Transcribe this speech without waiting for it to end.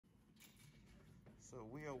So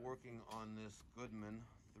we are working on this Goodman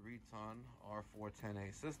 3-ton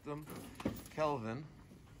R410A system. Kelvin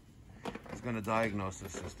is going to diagnose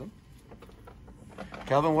this system.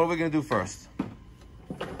 Kelvin, what are we going to do first?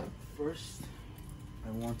 First,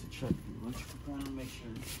 I want to check the electrical panel, make sure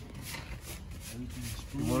everything's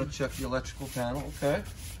fine. You want to check the electrical panel, okay.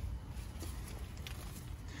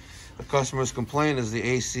 The customer's complaint is the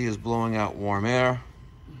AC is blowing out warm air.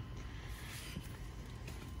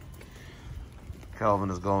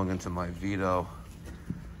 Kelvin is going into my Vito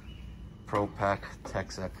Pro Pack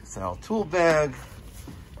Tech XL tool bag,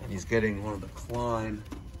 and he's getting one of the Klein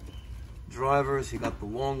drivers. He got the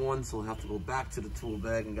long one, so he'll have to go back to the tool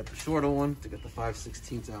bag and get the shorter one to get the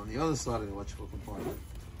 5/16 out on the other side of the electrical compartment.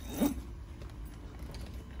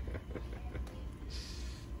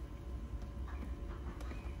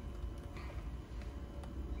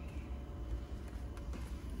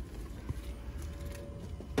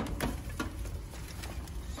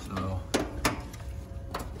 So,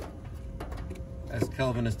 as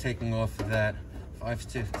Kelvin is taking off that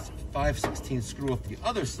 5/16 screw off the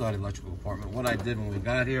other side of the electrical compartment, what I did when we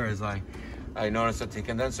got here is I noticed that the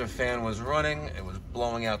condenser fan was running. It was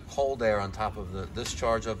blowing out cold air on top of the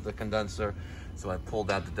discharge of the condenser. So I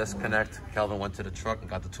pulled out the disconnect. Kelvin went to the truck and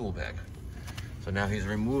got the tool bag. So now he's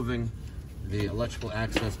removing the electrical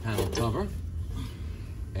access panel cover,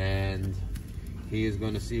 and he is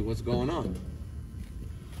going to see what's going on.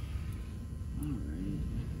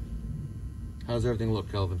 How's everything look,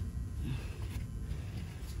 Kelvin?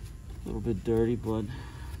 A little bit dirty, but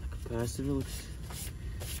the capacitor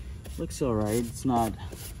looks all right. It's not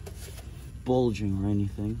bulging or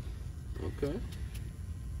anything. Okay.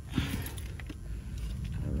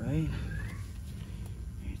 All right.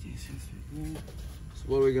 Everything seems to be good. So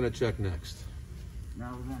what are we going to check next?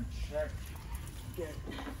 Now we're going to check, get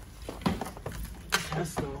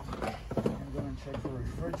testo. I'm going to check for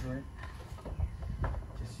refrigerant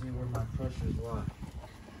to see where my pressure is at.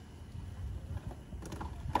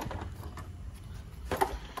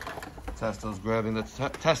 Testo's grabbing the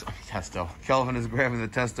Kelvin is grabbing the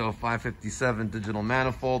Testo 557 digital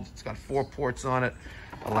manifold. It's got 4 ports on it.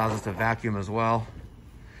 Allows us to vacuum as well.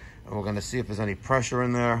 And we're going to see if there's any pressure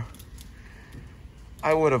in there.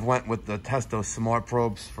 I would have went with the Testo Smart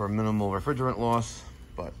Probes for minimal refrigerant loss,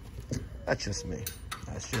 but that's just me.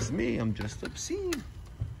 That's just me. I'm just obscene.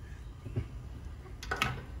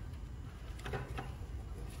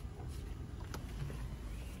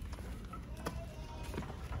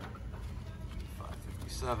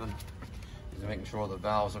 He's making sure all the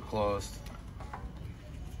valves are closed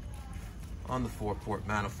on the 4-port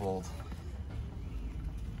manifold.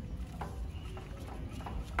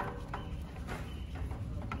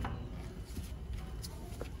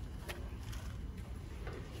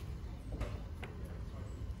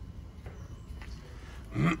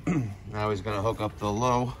 Now he's going to hook up the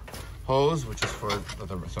low hose, which is for the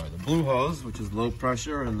blue hose, which is low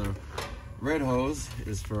pressure, and the red hose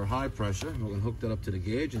is for high pressure. We're going to hook that up to the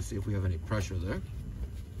gauge and see if we have any pressure there.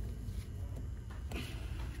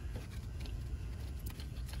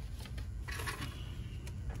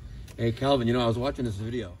 Hey Kelvin, you know, I was watching this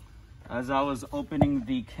video. As I was opening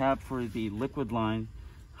the cap for the liquid line,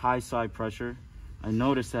 high side pressure, I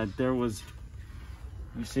noticed that there was,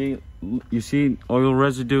 you see oil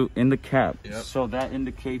residue in the cap. Yep. So that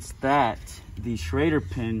indicates that the Schrader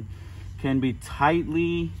pin can be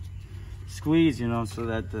tightly squeeze, you know, so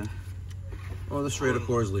that the Schrader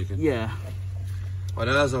core is leaking. Yeah. But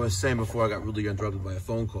as I was saying before I got really interrupted by a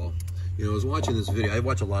phone call, you know, I was watching this video. I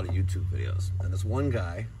watch a lot of YouTube videos, and this one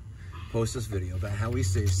guy posts this video about how he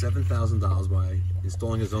saved $7,000 by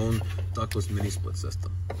installing his own ductless mini split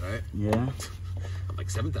system, right? Yeah. I'm like,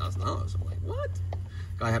 $7,000? I'm like, what?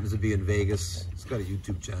 Guy happens to be in Vegas. He's got a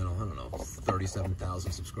YouTube channel, I don't know,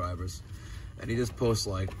 37,000 subscribers. And he just posts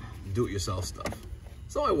like do-it-yourself stuff.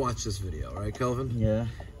 So I watched this video, right, Kelvin? Yeah.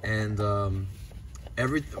 And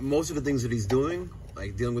most of the things that he's doing,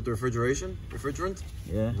 like dealing with the refrigerant,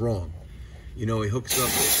 yeah, wrong. You know, he hooks up.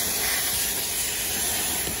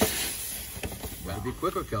 Gotta be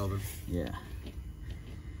quicker, Kelvin. Yeah.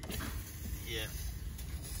 Yeah.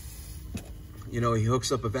 You know, he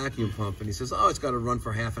hooks up a vacuum pump and he says, "Oh, it's got to run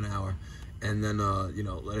for half an hour," and then you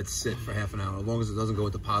know, let it sit for half an hour. As long as it doesn't go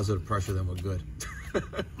into positive pressure, then we're good.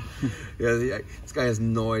 Yeah, this guy has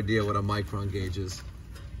no idea what a micron gauge is.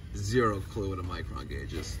 Zero clue what a micron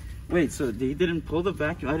gauge is. Wait, so he didn't pull the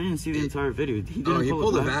vacuum? I didn't see the entire video. He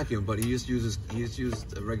pulled the vacuum, but he just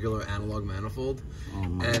used a regular analog manifold. Oh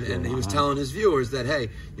my God. And he was telling his viewers that, hey,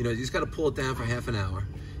 you know, you just got to pull it down for half an hour,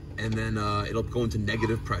 and then it'll go into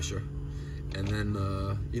negative pressure. and then,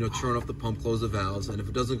 you know, turn off the pump, close the valves, and if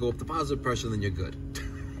it doesn't go up to positive pressure, then you're good.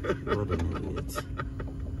 What an idiot.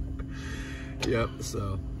 Yep,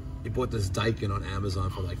 so he bought this Daikin on Amazon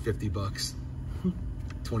for like 50 bucks.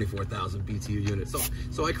 24,000 BTU units.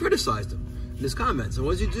 So I criticized him in his comments, and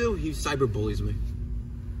what does he do? He cyberbullies me.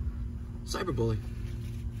 Cyberbully.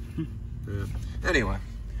 Yeah. Anyway.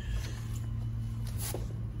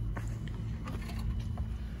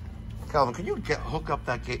 Kelvin, can you hook up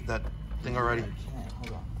that thing already? I can't.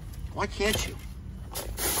 Hold on. Why can't you?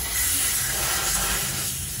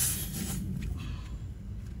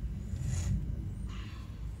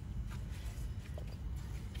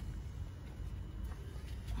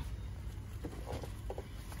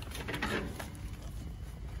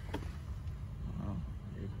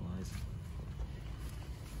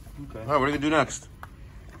 Okay. All right, what are you gonna do next?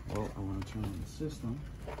 Well, I want to turn on the system.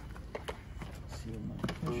 See what my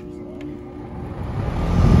pressure's on.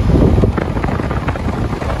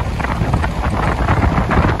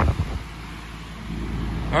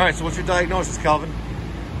 All right, so what's your diagnosis, Kelvin?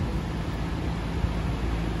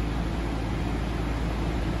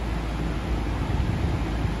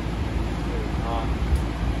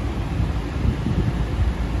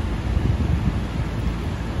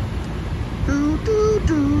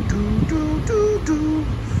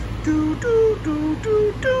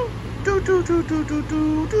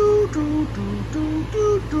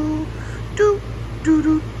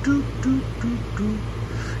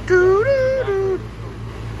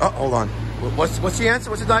 Oh, hold on. What's the answer?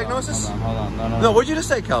 What's the diagnosis? Hold on. No, what did you just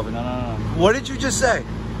say, Kelvin? No. What did you just say?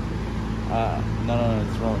 No,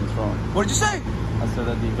 it's wrong. What did you say? I said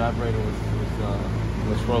that the evaporator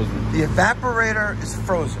was frozen. The evaporator is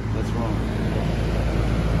frozen. That's wrong.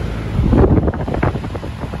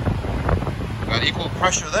 Got equal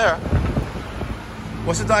pressure there.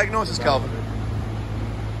 What's the diagnosis, Kelvin?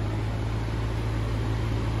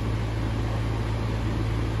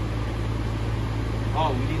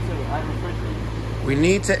 Oh, we need to add refrigerant. We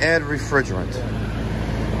need to add refrigerant.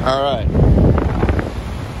 Yeah. All right.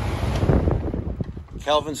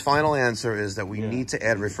 Kelvin's final answer is that we need to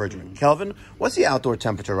add refrigerant. Kelvin, what's the outdoor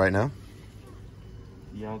temperature right now?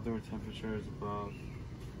 The outdoor temperature is about,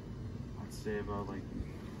 I'd say about like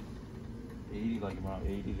 80, like about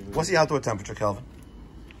 80 degrees. What's the outdoor temperature, Kelvin?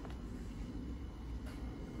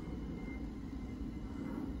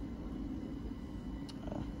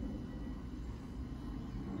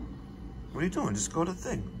 What are you doing? Just go to the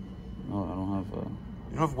thing. No, I don't have.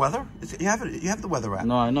 You don't have weather? You have the weather app.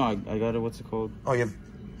 No, I know. I got it. What's it called? Oh, you have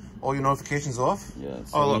all your notifications off? Yeah.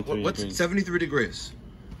 It's oh, look. 73 What's degrees. 73 degrees?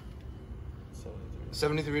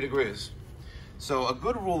 73 degrees. So a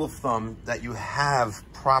good rule of thumb that you have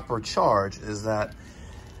proper charge is that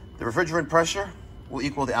the refrigerant pressure will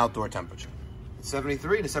equal the outdoor temperature.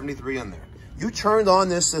 73 to 73 in there. You turned on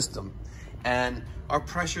this system and our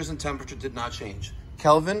pressures and temperature did not change.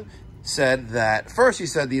 Kelvin said that, first he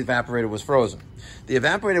said the evaporator was frozen. The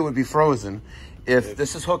evaporator would be frozen if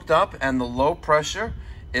this is hooked up and the low pressure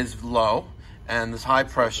is low and this high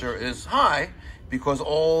pressure is high, because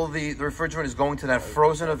all the refrigerant is going to that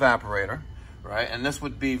frozen evaporator, right? And this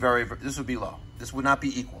would be this would be low. This would not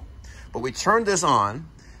be equal. But we turned this on.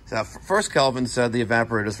 So first Kelvin said the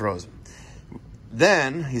evaporator is frozen.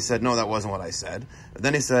 Then he said, no, that wasn't what I said.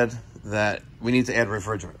 Then he said that we need to add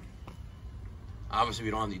refrigerant. Obviously,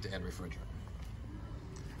 we don't need to add refrigerant.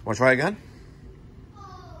 Want to try again?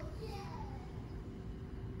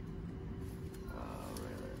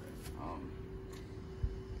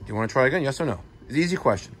 Do you want to try again? Yes or no? It's an easy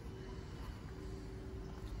question.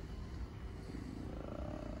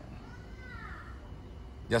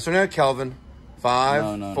 Yes or no, Kelvin?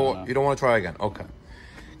 5, 4. No. You don't want to try again? Okay.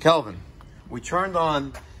 Kelvin, we turned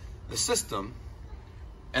on the system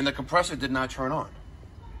and the compressor did not turn on.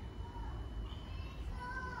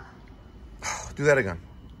 Do that again.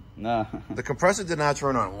 No. The compressor did not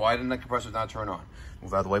turn on. Why didn't the compressor not turn on?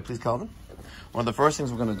 Move out of the way, please, Kelvin. One of the first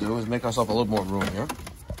things we're going to do is make ourselves a little more room here.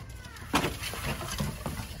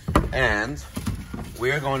 And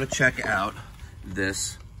we're going to check out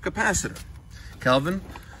this capacitor. Kelvin,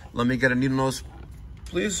 let me get a needle nose,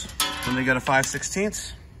 please. Let me get a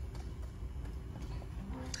 5/16.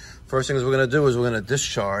 First thing we're going to do is we're going to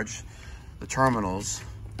discharge the terminals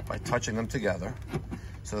by touching them together.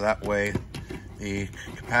 So that way the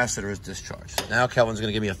capacitor is discharged. Now Kelvin's going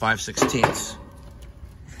to give me a 5/16.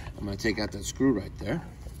 I'm going to take out that screw right there.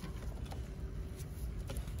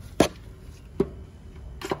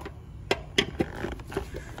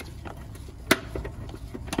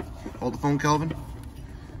 Hold the phone, Kelvin.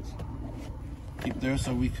 Keep there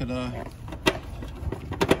so we could,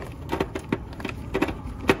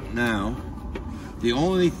 now, The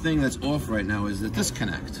only thing that's off right now is the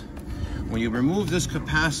disconnect. When you remove this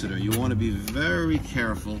capacitor, you want to be very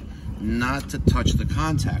careful not to touch the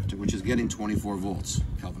contactor, which is getting 24 volts.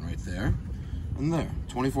 Kelvin, right there and there,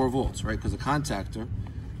 24 volts, right? Because the contactor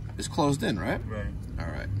is closed in, right? Right. All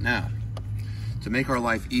right, now, to make our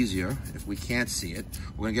life easier, if we can't see it,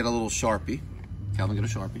 we're gonna get a little Sharpie. Kelvin, get a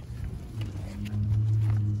Sharpie.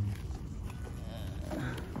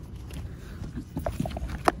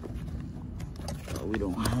 Oh, we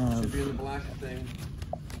don't have. Should be in the black thing.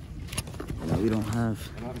 No, we don't have.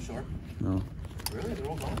 You don't have a Sharpie? No. Really? They're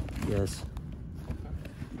all gone? Yes.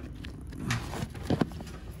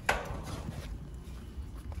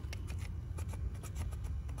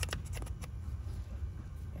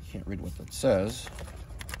 I can't read what that says.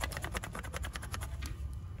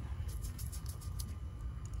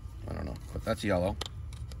 I don't know, but that's yellow.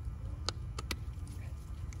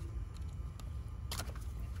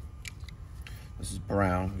 This is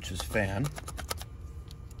brown, which is fan.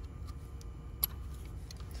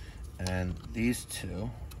 And these two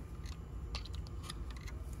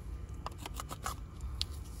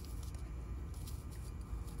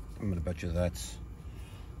I'm gonna bet you that's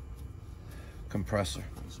compressor.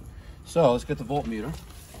 So let's get the voltmeter.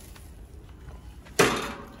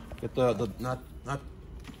 Get the not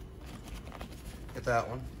get that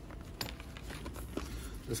one.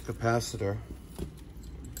 This capacitor.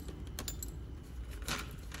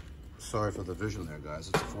 Sorry for the vision there, guys.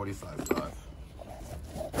 It's a 45.5.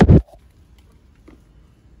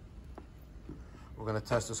 We're gonna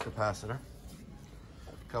test this capacitor.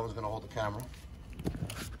 Kelvin's gonna hold the camera.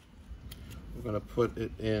 We're gonna put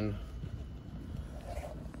it in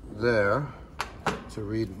there to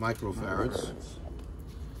read microfarads.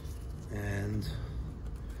 And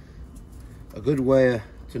a good way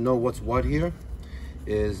to know what's what here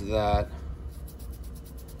is that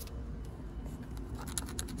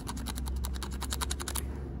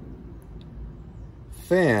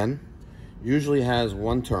fan usually has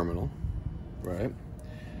one terminal, right?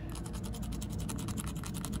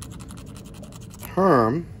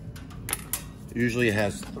 Perm usually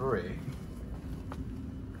has 3.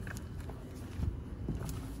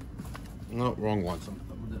 No, wrong one. So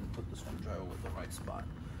I'm going to put the screwdriver with the right spot.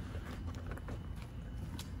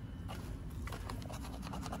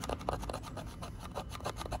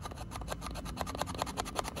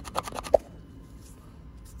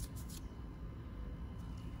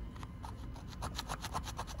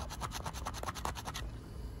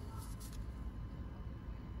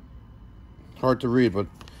 Hard to read, but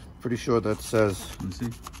pretty sure that says. Let me see.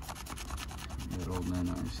 That old man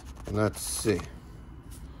eyes. And that's C.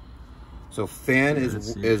 So fan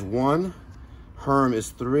is 1, Herm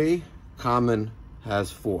is 3, common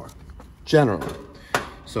has 4. Generally.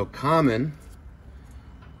 So common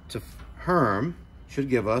to Herm should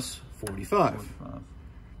give us 45. 45.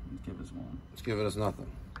 Give us 1. It's giving us nothing.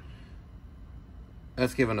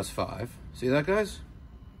 That's giving us 5. See that, guys?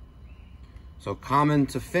 So common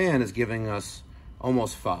to fan is giving us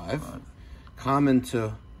almost 5. Common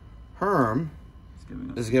to Herm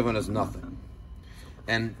is giving us nothing.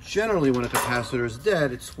 And generally when a capacitor is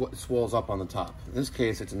dead, it swells up on the top. In this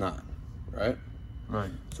case, it's not, right?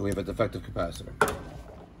 Right. So we have a defective capacitor.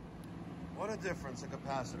 What a difference a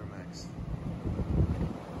capacitor makes.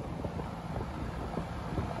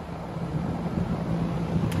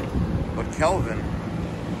 But Kelvin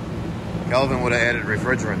would have added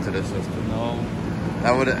refrigerant to this system. No.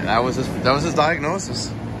 That was his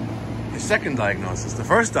diagnosis. His second diagnosis. The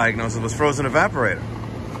first diagnosis was frozen evaporator.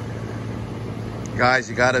 Guys,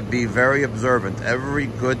 you got to be very observant. Every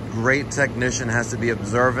good, great technician has to be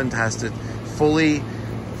observant, has to fully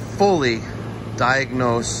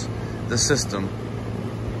diagnose the system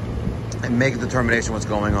and make a determination what's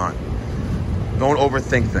going on. Don't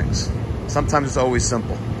overthink things. Sometimes it's always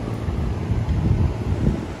simple.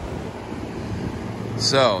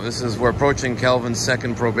 So, we're approaching Kelvin's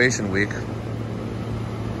second probation week.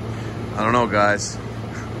 I don't know, guys.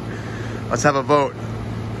 Let's have a vote.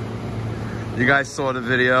 You guys saw the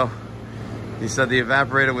video. He said the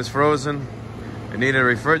evaporator was frozen. It needed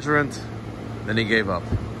refrigerant. Then he gave up.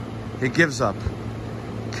 He gives up.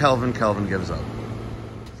 Kelvin gives up.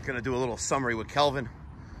 He's gonna do a little summary with Kelvin.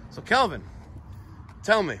 So Kelvin,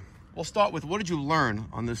 tell me. We'll start with, what did you learn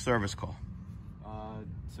on this service call?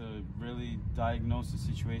 To really diagnose the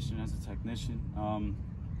situation as a technician.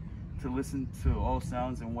 To listen to all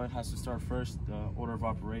sounds and what has to start first, the order of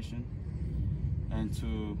operation. And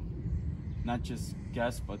to not just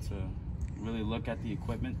guess, but to really look at the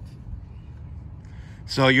equipment.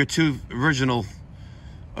 So your two original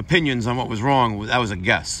opinions on what was wrong, that was a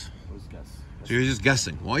guess. It was guess. So you're just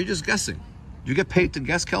guessing. Why are you just guessing? you get paid to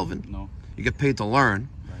guess, Kelvin? No. You get paid to learn,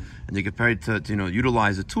 Right. and you get paid to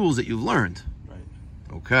utilize the tools that you've learned.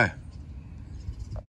 Right. Okay.